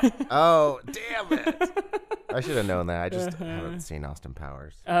Troyer. Oh, damn it. I should have known that. I just haven't seen Austin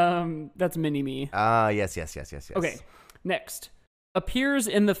Powers. That's Mini-Me. Yes. Okay, next. Appears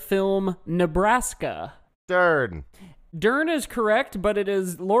in the film Nebraska. Dern. Dern is correct, but it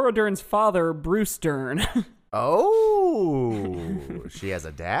is Laura Dern's father, Bruce Dern. Oh, she has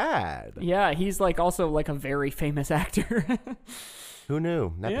a dad. Yeah, he's like also like a very famous actor. Who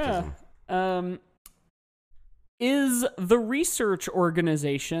knew? Nepotism. Yeah. Is the research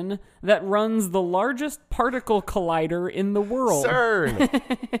organization that runs the largest particle collider in the world. CERN.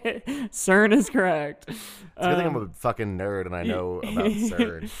 CERN is correct. It's a good thing I'm a fucking nerd and I know about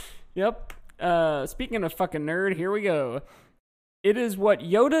CERN. Yep. Speaking of fucking nerd, here we go. It is what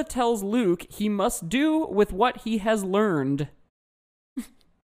Yoda tells Luke he must do with what he has learned.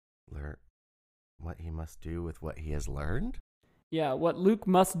 What he must do with what he has learned? Yeah, what Luke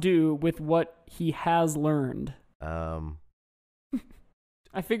must do with what he has learned. I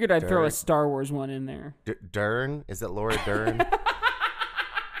figured I'd throw a Star Wars one in there. Dern? Is it Laura Dern?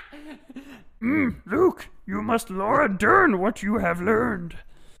 Luke, you must Laura Dern what you have learned.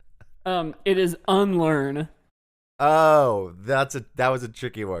 It is unlearn. Oh, that was a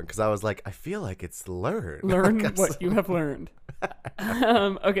tricky one because I was like, I feel like it's learn. Learn what you have learned.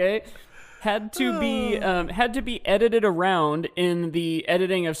 Okay. Had to be edited around in the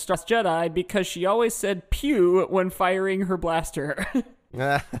editing of Star Wars Jedi because she always said pew when firing her blaster.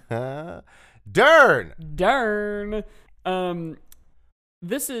 Dern.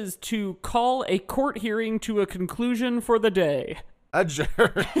 This is to call a court hearing to a conclusion for the day.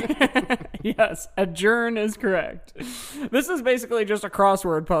 Adjourn. Yes, adjourn is correct. This is basically just a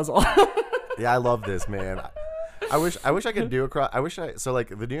crossword puzzle. Yeah, I love this, man. I wish I could do so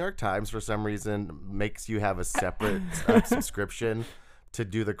like the New York Times for some reason makes you have a separate subscription to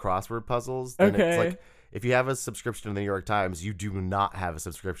do the crossword puzzles, then it's Okay. like if you have a subscription to the New York Times, you do not have a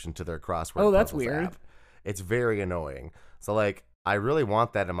subscription to their crossword. Oh, that's puzzles weird. app. It's very annoying. So like, I really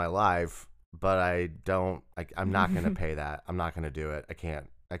want that in my life, but I don't. I'm not going to pay that. I'm not going to do it. I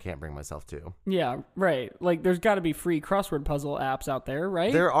can't bring myself to. Yeah, right. Like, there's got to be free crossword puzzle apps out there,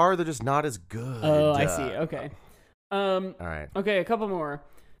 right? There are. They're just not as good. Oh, I see. Okay. All right. Okay, a couple more.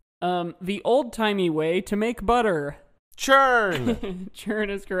 The old-timey way to make butter. Churn. Churn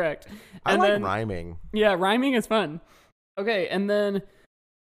is correct. I And like then, rhyming. Yeah, rhyming is fun. Okay, and then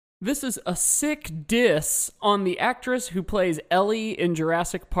this is a sick diss on the actress who plays Ellie in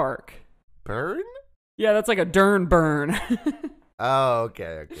Jurassic Park. Burn? Yeah, that's like a Dern burn. Oh,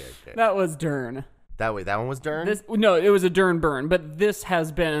 okay. That was Dern. That one was Dern? No, it was a Dern burn, but this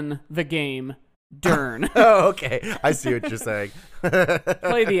has been the game Dern. Oh, okay. I see what you're saying.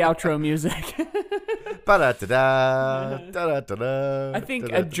 Play the outro music. Ba-da-da-da, da-da-da-da, I think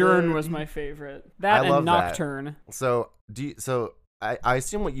da-da-da-da. Adjourn was my favorite. That I and love that. Nocturne. So, I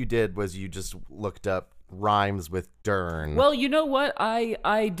assume what you did was you just looked up rhymes with Dern. Well, you know what?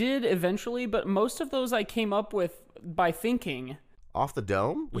 I did eventually, but most of those I came up with by thinking. Off the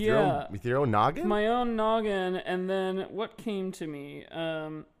dome with Yeah. your own noggin. My own noggin, and then what came to me?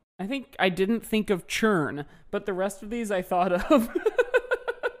 I think I didn't think of churn, but the rest of these I thought of.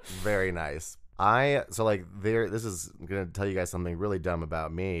 Very nice. This is gonna tell you guys something really dumb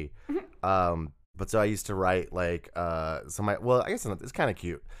about me. But so I used to write I guess it's kind of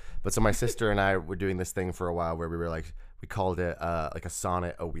cute. But so my sister and I were doing this thing for a while where we were like, we called it like a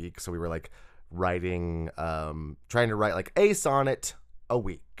sonnet a week. So we were like writing, trying to write like a sonnet a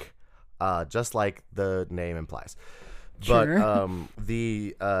week, just like the name implies. Sure.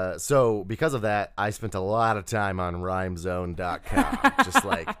 But so because of that, I spent a lot of time on rhymezone.com, just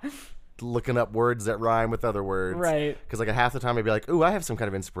like looking up words that rhyme with other words. Right. Because like half the time I'd be like, ooh, I have some kind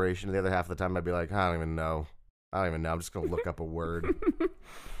of inspiration. And the other half of the time I'd be like, I don't even know. I'm just gonna look up a word.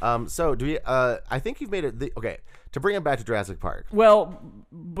 So do we? I think you've made it. Okay, to bring it back to Jurassic Park. Well,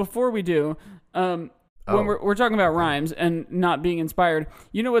 before we do, when we're talking about rhymes and not being inspired,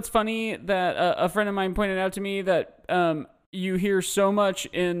 you know what's funny that a friend of mine pointed out to me that you hear so much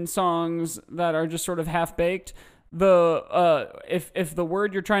in songs that are just sort of half baked. If the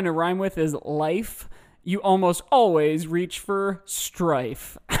word you're trying to rhyme with is life, you almost always reach for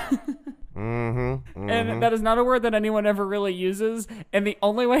strife. And that is not a word that anyone ever really uses. And the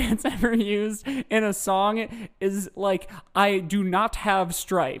only way it's ever used in a song is like, I do not have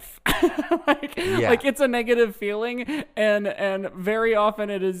strife. like it's a negative feeling. And very often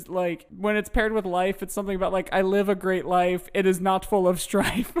it is like, when it's paired with life, it's something about like, I live a great life. It is not full of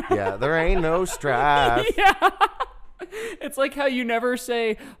strife. Yeah, there ain't no strife. Yeah. It's like how you never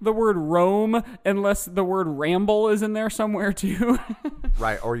say the word roam unless the word ramble is in there somewhere too.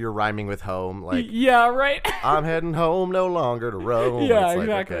 Right, or you're rhyming with home, like yeah, right. I'm heading home, no longer to roam. Yeah, It's like,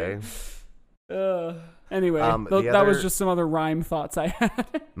 exactly. okay. Anyway, that was just some other rhyme thoughts I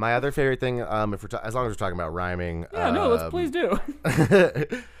had. My other favorite thing, if as long as we're talking about rhyming, Yeah, no, let's please do.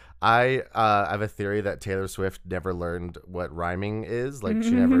 I have a theory that Taylor Swift never learned what rhyming is. Like, she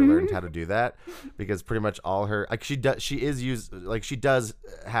never learned how to do that, because pretty much all her, like, she does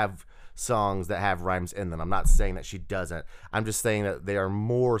have songs that have rhymes in them. I'm not saying that she doesn't. I'm just saying that there are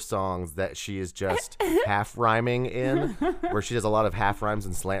more songs that she is just half rhyming in, where she does a lot of half rhymes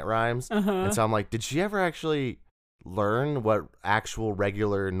and slant rhymes. And so I'm like, did she ever actually learn what actual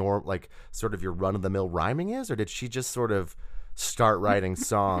regular like sort of your run of the mill rhyming is, or did she just sort of start writing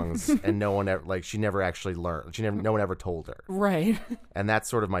songs and no one ever, like, she never actually learned? No one ever told her. Right. And that's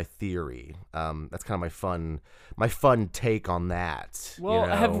sort of my theory. That's kind of my fun take on that. Well,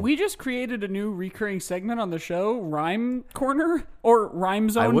 have we just created a new recurring segment on the show, Rhyme Corner or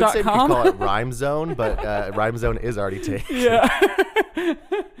RhymeZone.com? I would say we could call it Rhyme Zone, but Rhyme Zone is already taken. Yeah.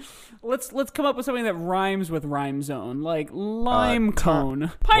 Let's come up with something that rhymes with Rhyme Zone, like lime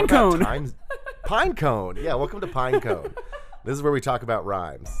cone, pine cone. Pine cone. Yeah, welcome to Pine Cone. This is where we talk about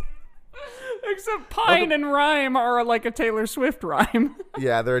rhymes. Except pine and rhyme are like a Taylor Swift rhyme.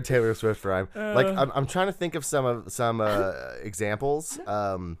 Yeah, they're a Taylor Swift rhyme. Like, I'm trying to think of some examples.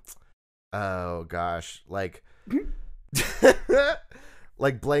 Oh gosh, like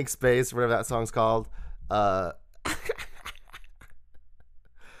like Blank Space, whatever that song's called.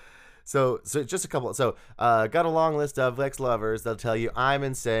 So just a couple. So got a long list of ex-lovers. They'll tell you I'm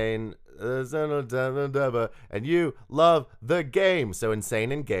insane, and you love the game. So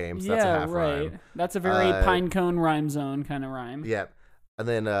insane in games. That's a half rhyme. That's a very pine cone rhyme zone kind of rhyme. Yeah, and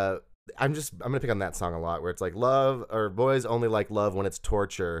then I'm gonna pick on that song a lot, where it's like, love, or boys only like love when it's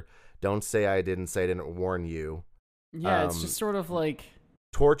torture. Don't say I didn't warn you. Yeah, it's just sort of like,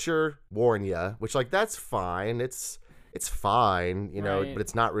 torture, warn ya, which like that's fine. It's fine, you know, Right. but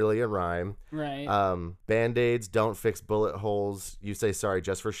it's not really a rhyme. Right. Band-Aids don't fix bullet holes. You say sorry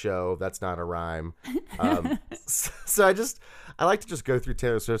just for show. That's not a rhyme. So I like to just go through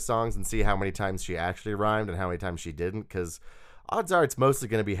Taylor Swift songs and see how many times she actually rhymed and how many times she didn't, because odds are it's mostly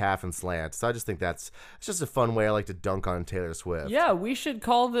going to be half and slant. So I just think it's just a fun way I like to dunk on Taylor Swift. Yeah, we should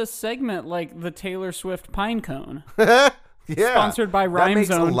call this segment like the Taylor Swift Pine Cone. Yeah, Sponsored by that makes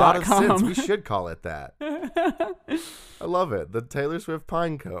a lot of rhymezone.com. sense. We should call it that. I love it. The Taylor Swift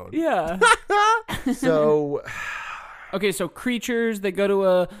Pine Cone. Yeah. So, Okay, so creatures, they go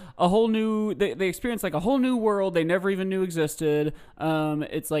to a whole new, they experience like a whole new world they never even knew existed.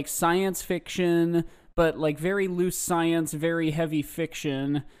 It's like science fiction, but like very loose science, very heavy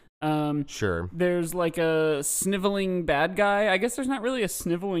fiction. sure. There's like a sniveling bad guy. I guess there's not really a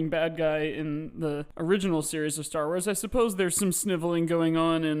sniveling bad guy in the original series of Star Wars. I suppose there's some sniveling going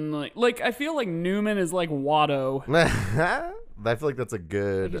on in like I feel like Newman is like Watto. I feel like that's a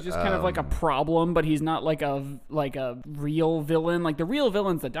good. He's just kind of like a problem, but he's not like a real villain. Like the real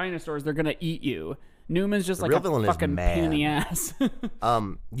villain's the dinosaurs. They're gonna eat you. Newman's just like real a villain is fucking man. pain in the ass.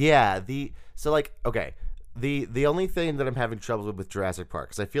 Yeah. The only thing that I'm having trouble with Jurassic Park,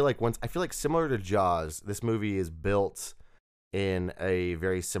 because I feel like similar to Jaws, this movie is built in a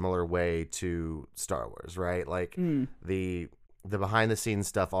very similar way to Star Wars, right? Like the behind the scenes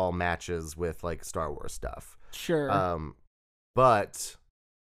stuff all matches with like Star Wars stuff. Sure. But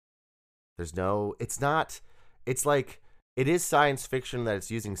it's like it is science fiction that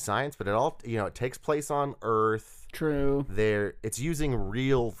it's using science, but it takes place on Earth. True. It's using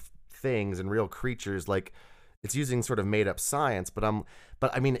real things and real creatures, like it's using sort of made up science, but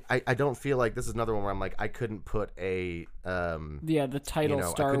I mean I don't feel like this is another one where I'm like I couldn't put the title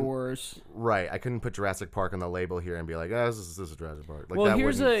Star Wars. Right, I couldn't put Jurassic Park on the label here and be like, this is Jurassic Park. Like, Well, that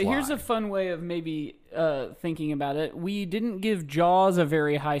here's wouldn't fly. a fun way of maybe thinking about it. We didn't give Jaws a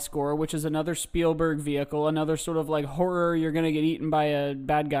very high score, which is another Spielberg vehicle, another sort of like horror, you're gonna get eaten by a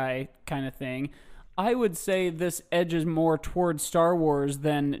bad guy kind of thing. I would say this edges more towards Star Wars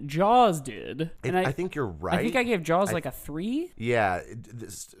than Jaws did. And I think you're right. I think I gave Jaws like a 3. Yeah,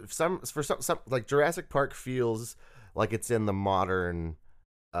 some like Jurassic Park feels like it's in the modern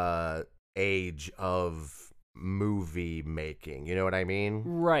age of movie making. You know what I mean?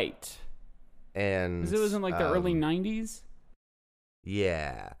 Right. And 'Cause it was in like the early 90s.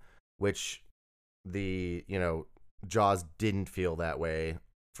 Yeah, which Jaws didn't feel that way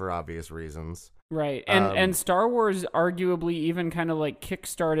for obvious reasons. Right. And Star Wars arguably even kind of like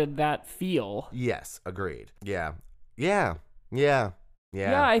kickstarted that feel. Yes, agreed. Yeah. Yeah,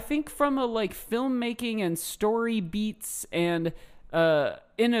 I think from a like filmmaking and story beats and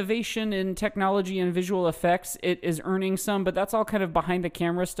innovation in technology and visual effects, it is earning some, but that's all kind of behind the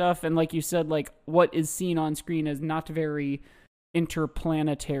camera stuff. And like you said, like what is seen on screen is not very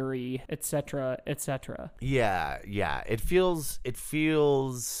interplanetary, etc., etc. Yeah. It feels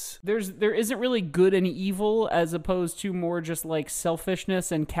There isn't really good and evil as opposed to more just like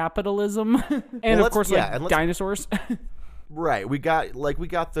selfishness and capitalism. And Well, of course like dinosaurs. right. We got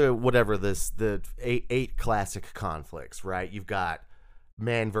the eight classic conflicts, right? You've got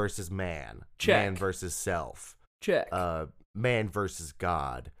man versus man, Check. man versus self, Check. man versus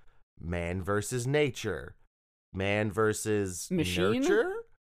God, man versus nature, man versus Machine? nurture,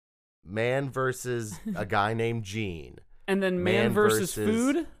 man versus a guy named Gene. And then man versus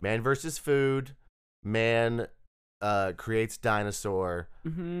food? Man versus food. Man creates dinosaur.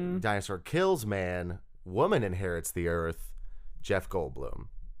 Mm-hmm. Dinosaur kills man. Woman inherits the earth. Jeff Goldblum.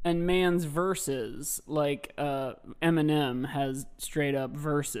 And man's verses, like Eminem has straight up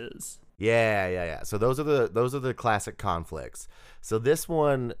verses. Yeah. So those are the classic conflicts. So this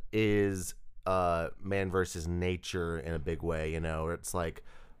one is man versus nature in a big way, it's like,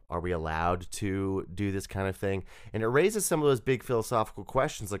 are we allowed to do this kind of thing? And it raises some of those big philosophical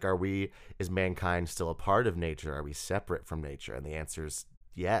questions, like, is mankind still a part of nature? Are we separate from nature? And the answer is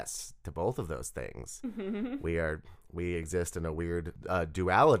yes to both of those things. We exist in a weird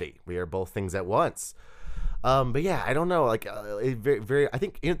duality. We are both things at once. But yeah, I don't know. Like, very. I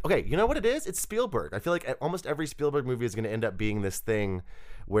think. Okay, you know what it is? It's Spielberg. I feel like almost every Spielberg movie is going to end up being this thing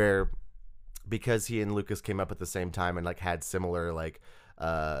where, because he and Lucas came up at the same time and like had similar like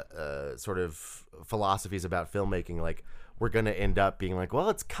sort of philosophies about filmmaking, like we're going to end up being like, well,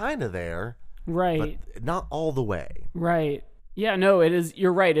 it's kind of there, right? But not all the way, right? Yeah, no, it is.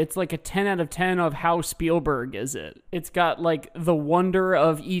 You're right. It's like a 10 out of 10 of how Spielberg is it. It's got like the wonder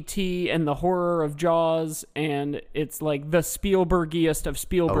of E.T. and the horror of Jaws, and it's like the Spielbergiest of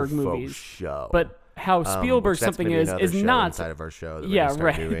Spielberg movies. Show. But how Spielberg which that's something maybe another is show not inside of our show that yeah, we're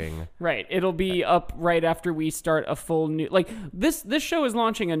gonna start right. doing. Right. It'll be up right after we start a full new this show is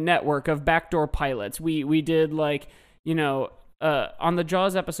launching a network of backdoor pilots. We did on the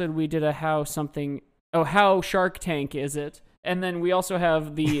Jaws episode we did a how Shark Tank is it? And then we also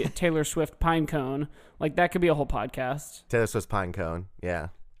have the Taylor Swift Pinecone. Like that could be a whole podcast. Taylor Swift's Pinecone, yeah.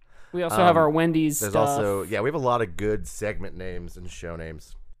 We also have our Wendy's There's stuff. also, we have a lot of good segment names and show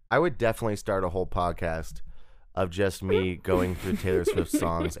names. I would definitely start a whole podcast of just me going through Taylor Swift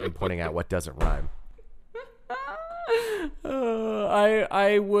songs and pointing out what doesn't rhyme.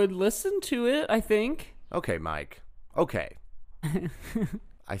 I would listen to it, I think. Okay, Mike. Okay.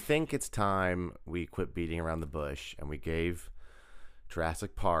 I think it's time we quit beating around the bush and we gave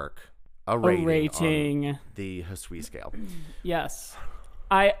Jurassic Park a rating. On the Hisui scale. Yes.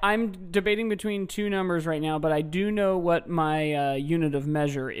 I'm debating between two numbers right now, but I do know what my unit of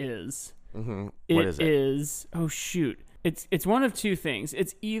measure is. Mm-hmm. What is it? It is, oh shoot. It's one of two things.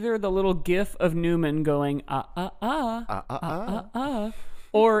 It's either the little gif of Newman going,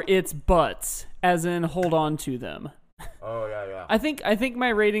 or it's butts, as in hold on to them. Oh, yeah. I think my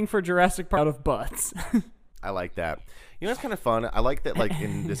rating for Jurassic Park out of butts. I like that. You know, it's kind of fun. I like that, like,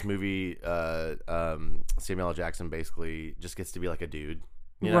 in this movie, Samuel L. Jackson basically just gets to be like a dude.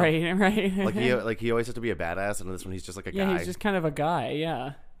 You know? Right. Like he always has to be a badass, and in this one he's just like a guy. Yeah, he's just kind of a guy,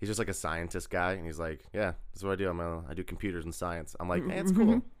 yeah. He's just like a scientist guy, and he's like, yeah, this is what I do. I do computers and science. I'm like, hey, it's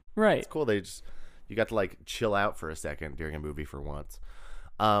cool. Right. It's cool. You got to, like, chill out for a second during a movie for once.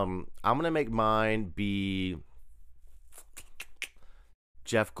 I'm going to make mine be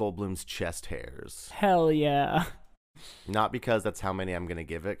Jeff Goldblum's chest hairs. Hell yeah. Not because that's how many I'm going to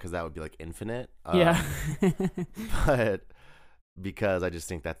give it, because that would be, like, infinite. Yeah. But because I just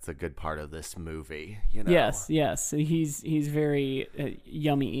think that's a good part of this movie, you know. Yes. He's very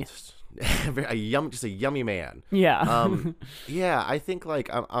yummy. Just a yummy man. Yeah. Yeah, I think like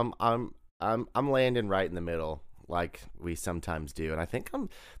I'm landing right in the middle, like we sometimes do, and I think I'm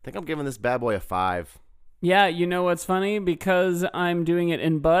giving this bad boy a 5. Yeah, you know what's funny? Because I'm doing it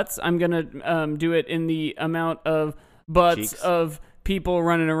in butts, I'm gonna do it in the amount of butts Cheeks. of people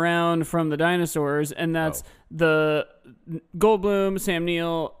running around from the dinosaurs, and that's the Goldblum, Sam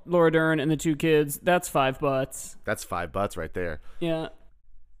Neill, Laura Dern, and the 2 kids. That's 5 butts. That's 5 butts right there. Yeah.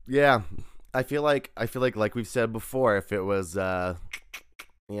 Yeah, I feel like we've said before, if it was if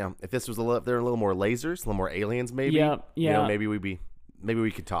this was there were a little more lasers, a little more aliens, maybe. Yeah. You know, maybe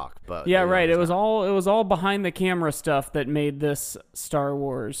we could talk. But yeah, right. It was all behind the camera stuff that made this Star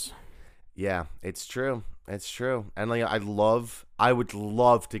Wars. Yeah, it's true. It's true. And like I would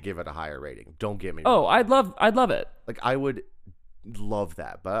love to give it a higher rating. Don't get me wrong. Oh, I'd love it. Like I would love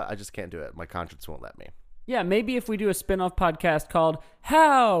that, but I just can't do it. My conscience won't let me. Yeah, maybe if we do a spin-off podcast called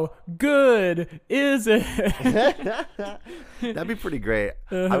How Good Is It? That'd be pretty great.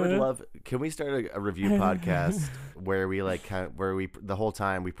 I would love. Can we start a review podcast where we the whole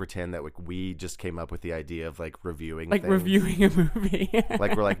time we pretend that we just came up with the idea of like reviewing things. Reviewing a movie.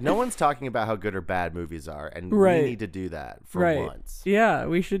 Like we're like, no one's talking about how good or bad movies are, and Right. we need to do that for once. Yeah,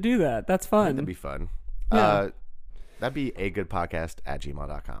 we should do that. That's fun. That'd be fun. Yeah. That'd be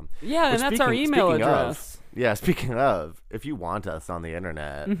agoodpodcast@gmail.com. Yeah, and that's our email address. Speaking of, if you want us on the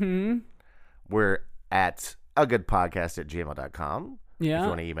internet, Mm-hmm. we're at agoodpodcast@gmail.com. Yeah. If you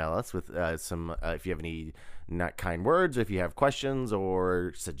want to email us with some, if you have any not kind words, if you have questions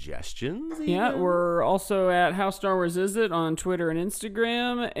or suggestions. Yeah, even. we're also at How Star Wars Is It on Twitter and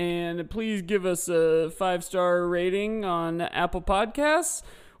Instagram. And please give us a 5-star rating on Apple Podcasts.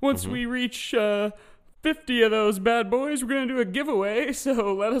 Once we reach 50 of those bad boys, we're going to do a giveaway.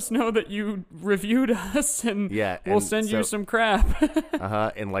 So let us know that you reviewed us, and we'll send you some crap.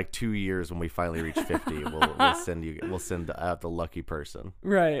 In like 2 years, when we finally reach 50, we'll send out the lucky person.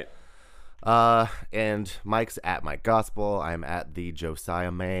 Right. And Mike's at Mike Gospel. I'm at the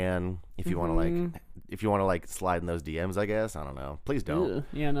Josiah Man. If you want to like slide in those DMs, I guess. I don't know. Please don't. Ugh.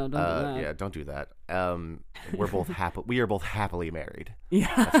 Yeah, no, don't do that. Yeah, don't do that. We are both happily married.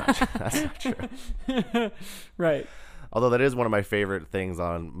 Yeah. That's not true. Right. Although that is one of my favorite things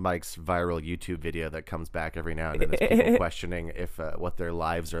on Mike's viral YouTube video that comes back every now and then, is people questioning if what their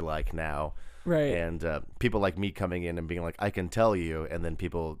lives are like now. Right. And people like me coming in and being like, I can tell you, and then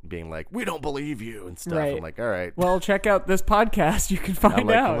people being like, we don't believe you and stuff. Right. I'm like, all right. Well, check out this podcast. You can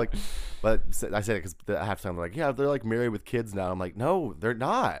find out. But I said it because half the time they're like, yeah, they're like married with kids now. I'm like, no, they're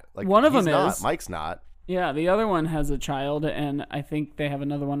not. Like one of them not. is. Mike's not. Yeah, the other one has a child, and I think they have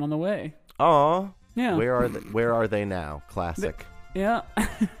another one on the way. Aw. Yeah. Where are they now? Classic. Yeah.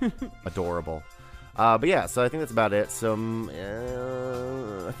 Adorable. But yeah, so I think that's about it. So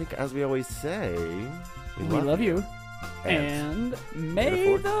I think, as we always say, We love you. And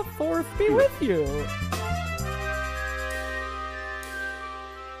may the 4th be with you.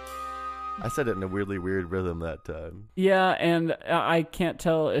 I said it in a weirdly weird rhythm that time. Yeah, and I can't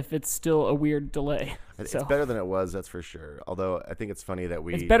tell if it's still a weird delay. It's So. better than it was, that's for sure. Although I think it's funny that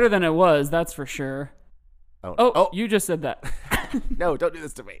we... It's better than it was, that's for sure. Oh, you just said that. No, don't do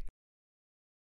this to me.